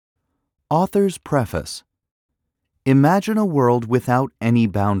Author's Preface. Imagine a world without any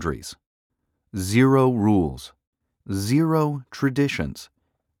boundaries. 0 rules. 0 traditions.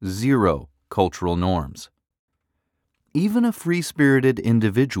 0 cultural norms. Even a free-spirited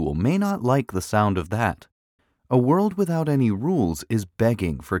individual may not like the sound of that. A world without any rules is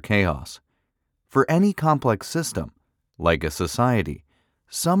begging for chaos. For any complex system, like a society,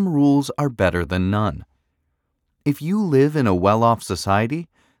 some rules are better than none. If you live in a well-off society,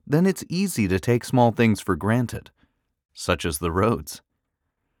 then it's easy to take small things for granted, such as the roads.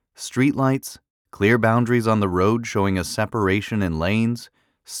 Streetlights, clear boundaries on the road showing a separation in lanes,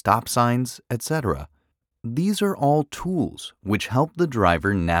 stop signs, etc. These are all tools which help the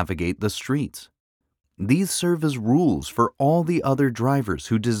driver navigate the streets. These serve as rules for all the other drivers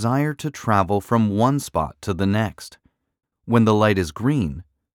who desire to travel from one spot to the next. When the light is green,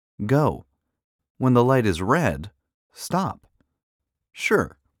 go. When the light is red, stop.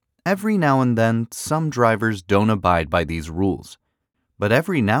 Sure, every now and then some drivers don't abide by these rules, but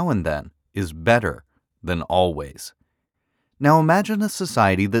every now and then is better than always. Now imagine a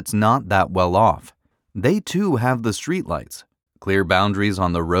society that's not that well off. They too have the streetlights, clear boundaries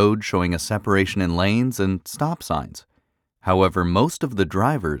on the road showing a separation in lanes and stop signs. However, most of the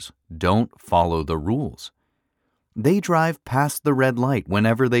drivers don't follow the rules. They drive past the red light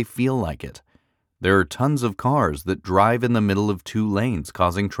whenever they feel like it. There are tons of cars that drive in the middle of 2 lanes,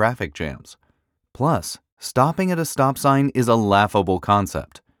 causing traffic jams. Plus, stopping at a stop sign is a laughable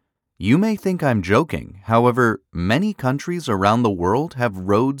concept. You may think I'm joking, however, many countries around the world have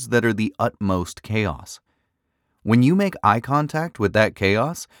roads that are the utmost chaos. When you make eye contact with that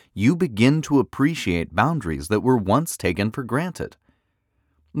chaos, you begin to appreciate boundaries that were once taken for granted.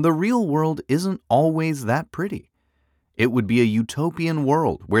 The real world isn't always that pretty. It would be a utopian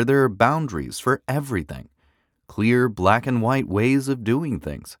world where there are boundaries for everything, clear black and white ways of doing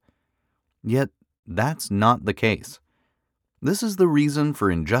things. Yet, that's not the case. This is the reason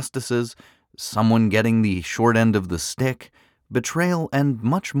for injustices, someone getting the short end of the stick, betrayal, and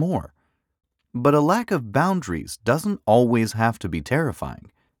much more. But a lack of boundaries doesn't always have to be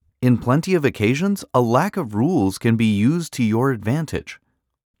terrifying. In plenty of occasions, a lack of rules can be used to your advantage.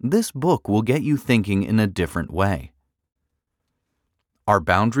 This book will get you thinking in a different way. Are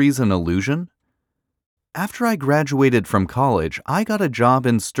boundaries an illusion? After I graduated from college, I got a job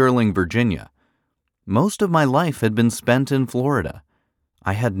in Sterling, Virginia. Most of my life had been spent in Florida.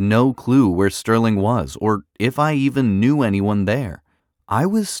 I had no clue where Sterling was or if I even knew anyone there. I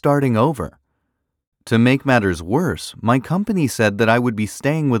was starting over. To make matters worse, my company said that I would be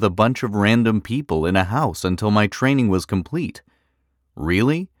staying with a bunch of random people in a house until my training was complete.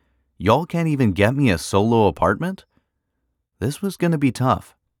 Really? Y'all can't even get me a solo apartment? This was going to be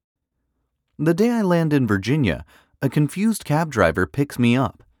tough. The day I land in Virginia, a confused cab driver picks me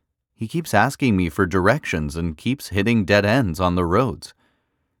up. He keeps asking me for directions and keeps hitting dead ends on the roads.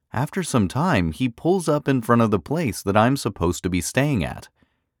 After some time, he pulls up in front of the place that I'm supposed to be staying at.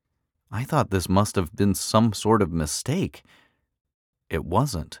 I thought this must have been some sort of mistake. It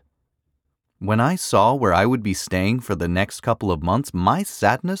wasn't. When I saw where I would be staying for the next couple of months, my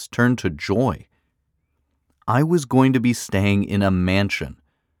sadness turned to joy. I was going to be staying in a mansion.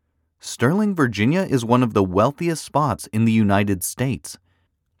 Sterling, Virginia is one of the wealthiest spots in the United States.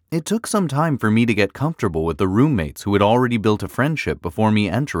 It took some time for me to get comfortable with the roommates who had already built a friendship before me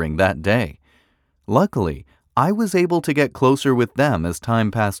entering that day. Luckily, I was able to get closer with them as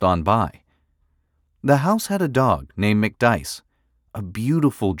time passed on by. The house had a dog named McDice, a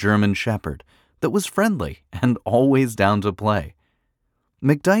beautiful German shepherd that was friendly and always down to play.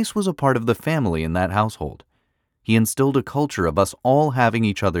 McDice was a part of the family in that household. He instilled a culture of us all having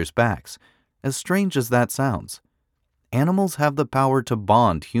each other's backs, as strange as that sounds. Animals have the power to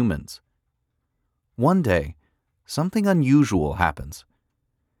bond humans. One day, something unusual happens.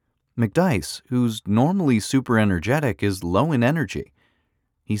 McDice, who's normally super energetic, is low in energy.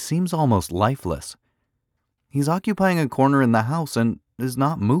 He seems almost lifeless. He's occupying a corner in the house and is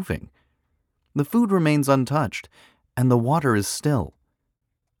not moving. The food remains untouched, and the water is still.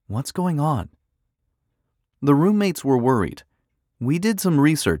 What's going on? The roommates were worried. We did some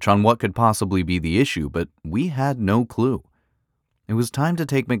research on what could possibly be the issue, but we had no clue. It was time to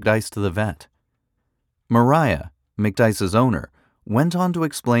take McDice to the vet. Mariah, McDice's owner, went on to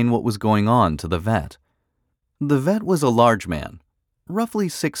explain what was going on to the vet. The vet was a large man, roughly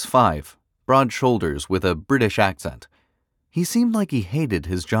 6'5", broad shoulders with a British accent. He seemed like he hated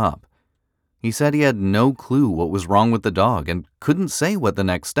his job. He said he had no clue what was wrong with the dog and couldn't say what the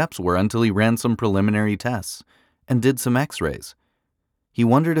next steps were until he ran some preliminary tests and did some x-rays. He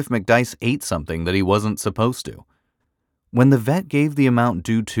wondered if McDice ate something that he wasn't supposed to. When the vet gave the amount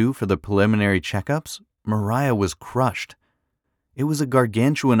due to for the preliminary checkups, Mariah was crushed. It was a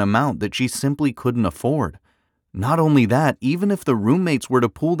gargantuan amount that she simply couldn't afford. Not only that, even if the roommates were to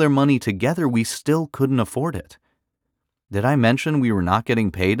pool their money together, we still couldn't afford it. Did I mention we were not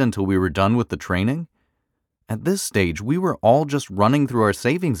getting paid until we were done with the training? At this stage, we were all just running through our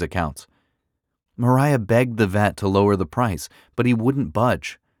savings accounts. Mariah begged the vet to lower the price, but he wouldn't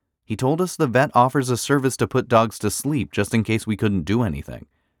budge. He told us the vet offers a service to put dogs to sleep just in case we couldn't do anything.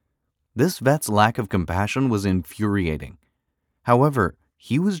 This vet's lack of compassion was infuriating. However,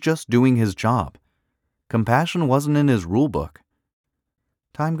 he was just doing his job. Compassion wasn't in his rule book.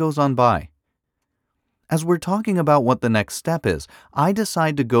 Time goes on by. As we're talking about what the next step is, I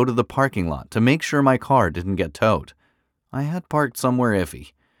decide to go to the parking lot to make sure my car didn't get towed. I had parked somewhere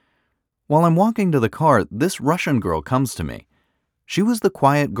iffy. While I'm walking to the car, this Russian girl comes to me. She was the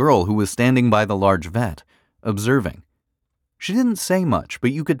quiet girl who was standing by the large vet, observing. She didn't say much,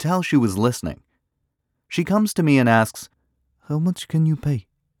 but you could tell she was listening. She comes to me and asks, "How much can you pay?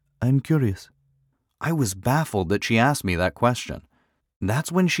 I'm curious." I was baffled that she asked me that question.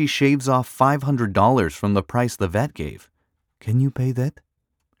 That's when she shaves off $500 from the price the vet gave. "Can you pay that?"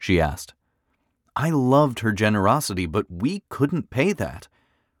 she asked. I loved her generosity, but we couldn't pay that.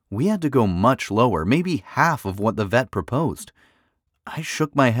 We had to go much lower, maybe half of what the vet proposed. I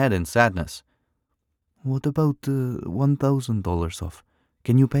shook my head in sadness. "What about $1,000 off?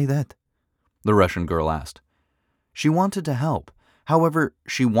 Can you pay that?" the Russian girl asked. She wanted to help. However,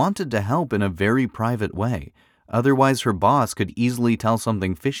 she wanted to help in a very private way. Otherwise, her boss could easily tell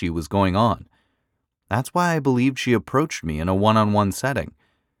something fishy was going on. That's why I believed she approached me in a one-on-one setting.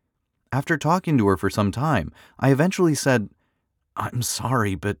 After talking to her for some time, I eventually said, "I'm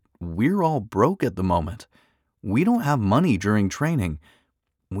sorry, but we're all broke at the moment. We don't have money during training.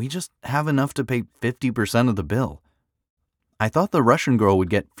 We just have enough to pay 50% of the bill." I thought the Russian girl would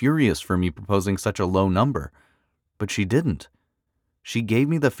get furious for me proposing such a low number, but she didn't. She gave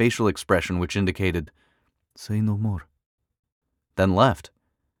me the facial expression which indicated, "Say no more," then left.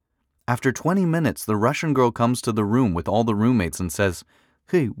 After 20 minutes, the Russian girl comes to the room with all the roommates and says,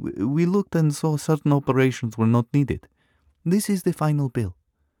 "Hey, we looked and saw certain operations were not needed. This is the final bill."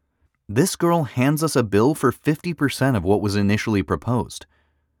 This girl hands us a bill for 50% of what was initially proposed.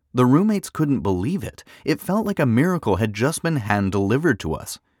 The roommates couldn't believe it. It felt like a miracle had just been hand-delivered to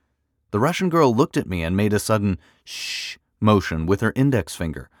us. The Russian girl looked at me and made a sudden shh motion with her index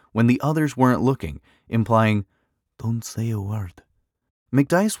finger when the others weren't looking, implying, "Don't say a word."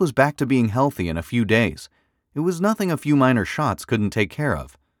 McDice was back to being healthy in a few days. It was nothing a few minor shots couldn't take care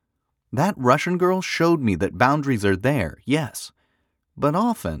of. That Russian girl showed me that boundaries are there, yes, but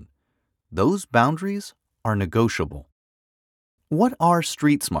often, those boundaries are negotiable. What are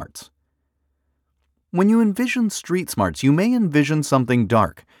street smarts? When you envision street smarts, you may envision something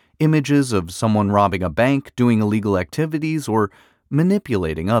dark, images of someone robbing a bank, doing illegal activities, or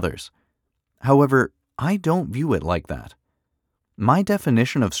manipulating others. However, I don't view it like that. My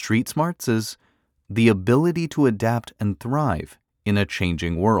definition of street smarts is the ability to adapt and thrive in a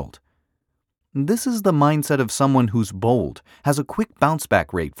changing world. This is the mindset of someone who's bold, has a quick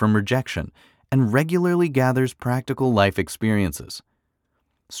bounce-back rate from rejection, and regularly gathers practical life experiences.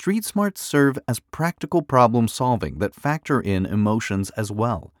 Street smarts serve as practical problem-solving that factor in emotions as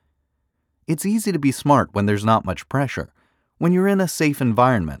well. It's easy to be smart when there's not much pressure, when you're in a safe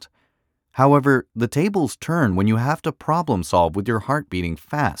environment. However, the tables turn when you have to problem-solve with your heart beating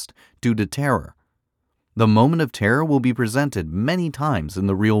fast due to terror. The moment of terror will be presented many times in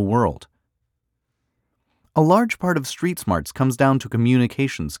the real world. A large part of street smarts comes down to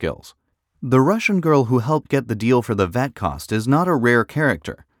communication skills. The Russian girl who helped get the deal for the vet cost is not a rare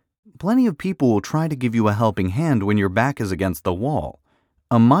character. Plenty of people will try to give you a helping hand when your back is against the wall.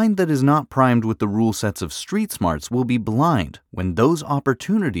 A mind that is not primed with the rule sets of street smarts will be blind when those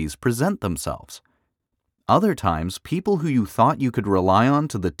opportunities present themselves. Other times, people who you thought you could rely on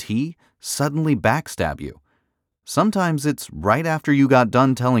to the T suddenly backstab you. Sometimes it's right after you got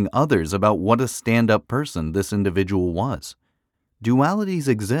done telling others about what a stand-up person this individual was. Dualities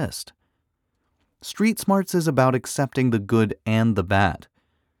exist. Street smarts is about accepting the good and the bad.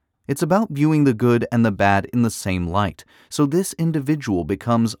 It's about viewing the good and the bad in the same light, so this individual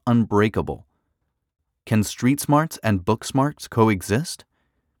becomes unbreakable. Can street smarts and book smarts coexist?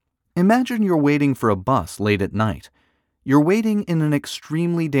 Imagine you're waiting for a bus late at night. You're waiting in an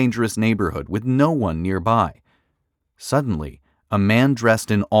extremely dangerous neighborhood with no one nearby. Suddenly, a man dressed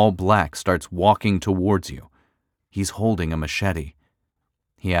in all black starts walking towards you. He's holding a machete.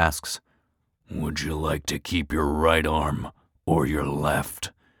 He asks, "Would you like to keep your right arm or your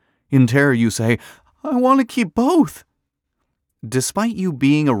left?" In terror, you say, "I want to keep both." Despite you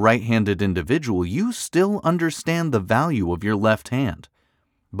being a right-handed individual, you still understand the value of your left hand.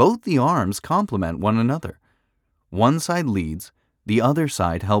 Both the arms complement one another. One side leads, the other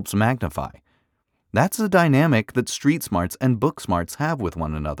side helps magnify. That's a dynamic that street smarts and book smarts have with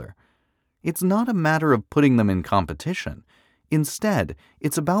one another. It's not a matter of putting them in competition. Instead,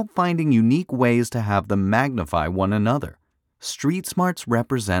 it's about finding unique ways to have them magnify one another. Street smarts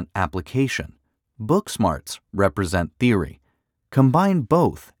represent application. Book smarts represent theory. Combine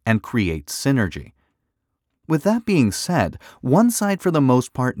both and create synergy. With that being said, one side for the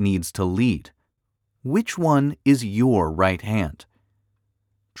most part needs to lead. Which one is your right hand?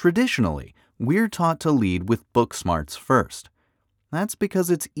 Traditionally, we're taught to lead with book smarts first. That's because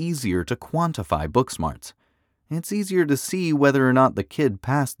it's easier to quantify book smarts. It's easier to see whether or not the kid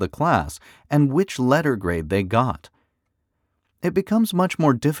passed the class and which letter grade they got. It becomes much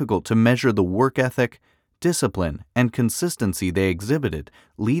more difficult to measure the work ethic, discipline, and consistency they exhibited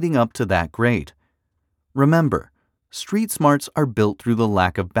leading up to that grade. Remember, street smarts are built through the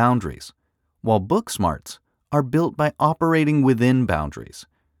lack of boundaries, while book smarts are built by operating within boundaries.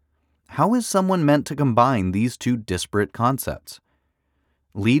 How is someone meant to combine these two disparate concepts?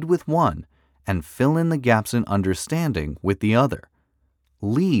 Lead with one and fill in the gaps in understanding with the other.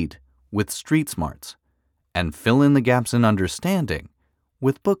 Lead with street smarts and fill in the gaps in understanding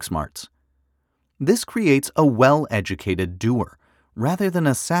with book smarts. This creates a well-educated doer, rather than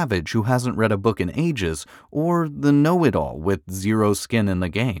a savage who hasn't read a book in ages or the know-it-all with zero skin in the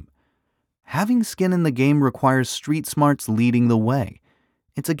game. Having skin in the game requires street smarts leading the way.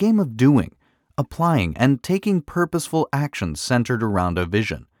 It's a game of doing, applying, and taking purposeful actions centered around a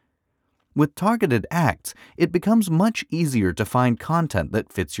vision. With targeted acts, it becomes much easier to find content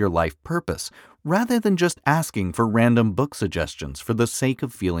that fits your life purpose, rather than just asking for random book suggestions for the sake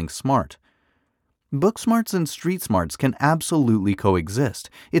of feeling smart. Book smarts and street smarts can absolutely coexist.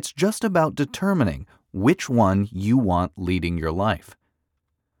 It's just about determining which one you want leading your life.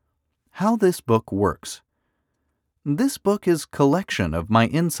 How this book works. This book is a collection of my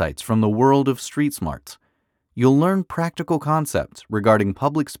insights from the world of street smarts. You'll learn practical concepts regarding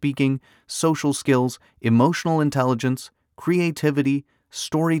public speaking, social skills, emotional intelligence, creativity,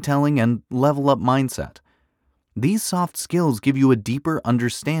 storytelling, and level-up mindset. These soft skills give you a deeper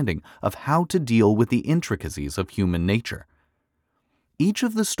understanding of how to deal with the intricacies of human nature. Each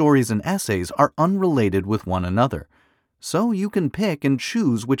of the stories and essays are unrelated with one another, so you can pick and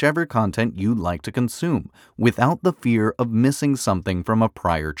choose whichever content you'd like to consume without the fear of missing something from a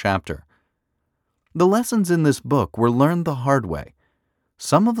prior chapter. The lessons in this book were learned the hard way.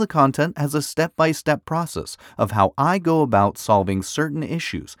 Some of the content has a step-by-step process of how I go about solving certain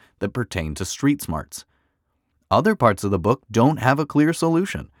issues that pertain to street smarts. Other parts of the book don't have a clear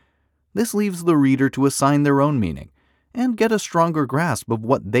solution. This leaves the reader to assign their own meaning and get a stronger grasp of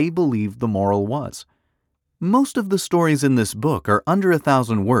what they believed the moral was. Most of the stories in this book are under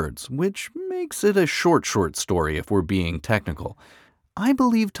 1,000 words, which makes it a short story if we're being technical. I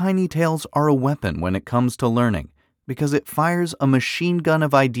believe tiny tales are a weapon when it comes to learning, because it fires a machine gun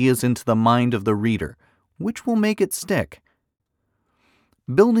of ideas into the mind of the reader, which will make it stick.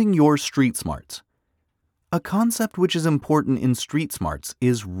 Building your street smarts. A concept which is important in street smarts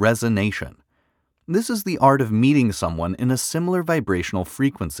is resonation. This is the art of meeting someone in a similar vibrational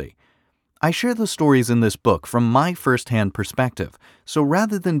frequency. I share the stories in this book from my first-hand perspective, so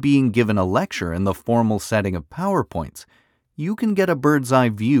rather than being given a lecture in the formal setting of PowerPoints, you can get a bird's-eye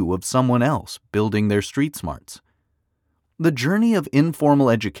view of someone else building their street smarts. The journey of informal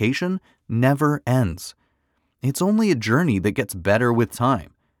education never ends. It's only a journey that gets better with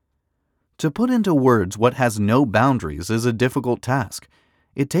time. To put into words what has no boundaries is a difficult task.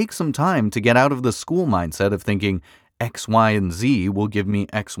 It takes some time to get out of the school mindset of thinking X, Y, and Z will give me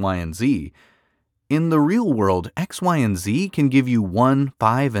X, Y, and Z. In the real world, X, Y, and Z can give you 1,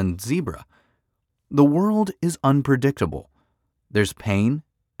 5, and zebra. The world is unpredictable. There's pain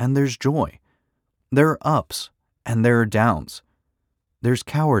and there's joy. There are ups and there are downs. There's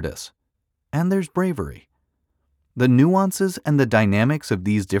cowardice and there's bravery. The nuances and the dynamics of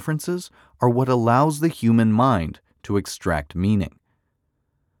these differences are what allows the human mind to extract meaning.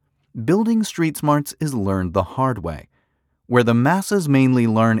 Building street smarts is learned the hard way. Where the masses mainly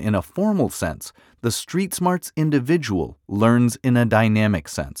learn in a formal sense, the street smarts individual learns in a dynamic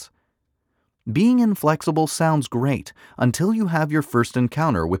sense. Being inflexible sounds great until you have your first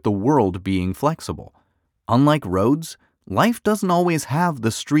encounter with the world being flexible. Unlike roads, life doesn't always have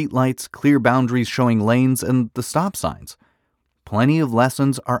the street lights, clear boundaries showing lanes, and the stop signs. Plenty of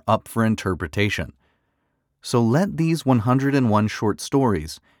lessons are up for interpretation. So let these 101 short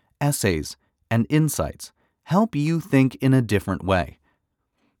stories, essays, and insights help you think in a different way.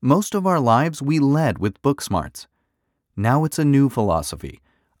 Most of our lives we led with book smarts. Now it's a new philosophy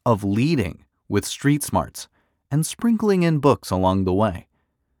of leading with street smarts and sprinkling in books along the way.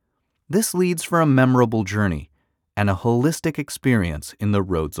 This leads for a memorable journey and a holistic experience in the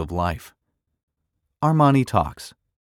roads of life. Armani Talks,